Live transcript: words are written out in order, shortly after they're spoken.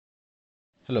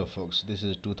Hello folks, this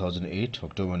is 2008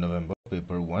 October November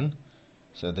paper 1.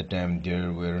 So at the time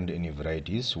there weren't any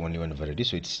varieties, only one variety,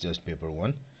 so it's just paper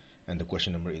 1 and the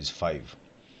question number is 5.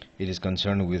 It is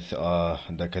concerned with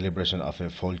the calibration of a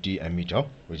faulty ammeter,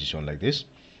 which is shown like this.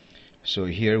 So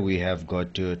here we have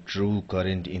got true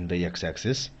current in the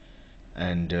x-axis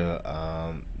and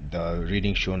the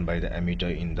reading shown by the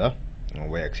ammeter in the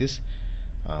y-axis,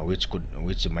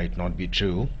 which might not be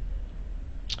true.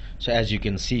 So as you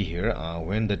can see here,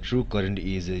 when the true current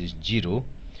is 0,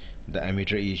 the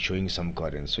ammeter is showing some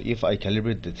current. So if I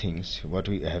calibrate the things, what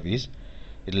we have is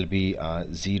it will be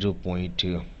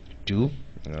 0.2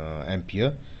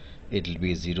 ampere, it will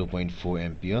be 0.4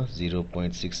 ampere,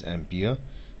 0.6 ampere,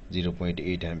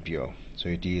 0.8 ampere. So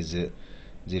it is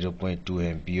 0.2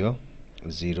 ampere,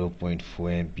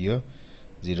 0.4 ampere,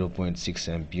 0.6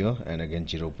 ampere, and again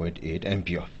 0.8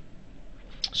 ampere.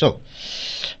 So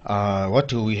what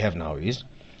do we have now is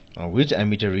which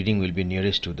ammeter reading will be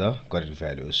nearest to the current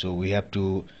value. So we have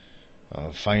to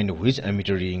find which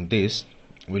ammeter reading this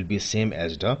will be same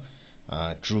as the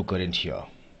true current here,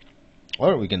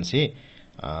 or we can say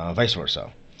vice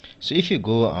versa. So if you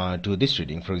go to this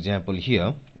reading, for example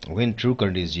here, when true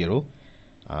current is 0,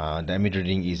 the ammeter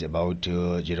reading is about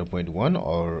 0.1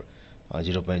 or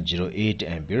 0.08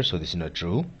 ampere, so this is not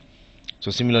true. So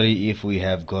similarly, if we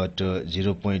have got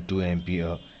 0.2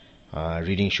 ampere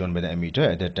reading shown by the ammeter,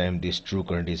 at that time this true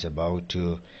current is about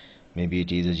maybe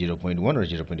it is a 0.1 or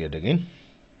 0.8 again.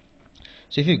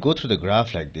 So if you go through the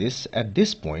graph like this, at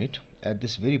this point, at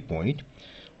this very point,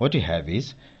 what you have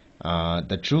is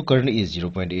the true current is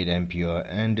 0.8 ampere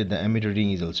and the ammeter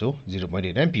reading is also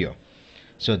 0.8 ampere.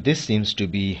 So this seems to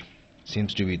be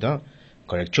the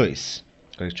correct choice.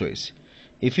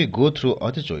 If you go through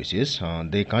other choices,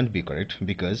 they can't be correct,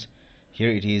 because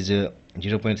here it is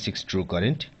 0.6 true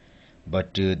current,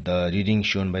 but the reading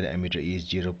shown by the ammeter is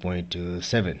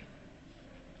 0.7.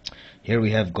 Here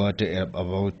we have got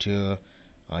about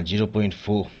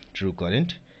 0.4 true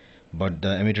current, but the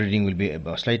ammeter reading will be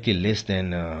about slightly less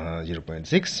than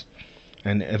 0.6,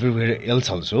 and everywhere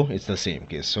else also it's the same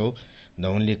case. So the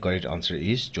only correct answer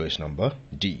is choice number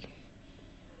D.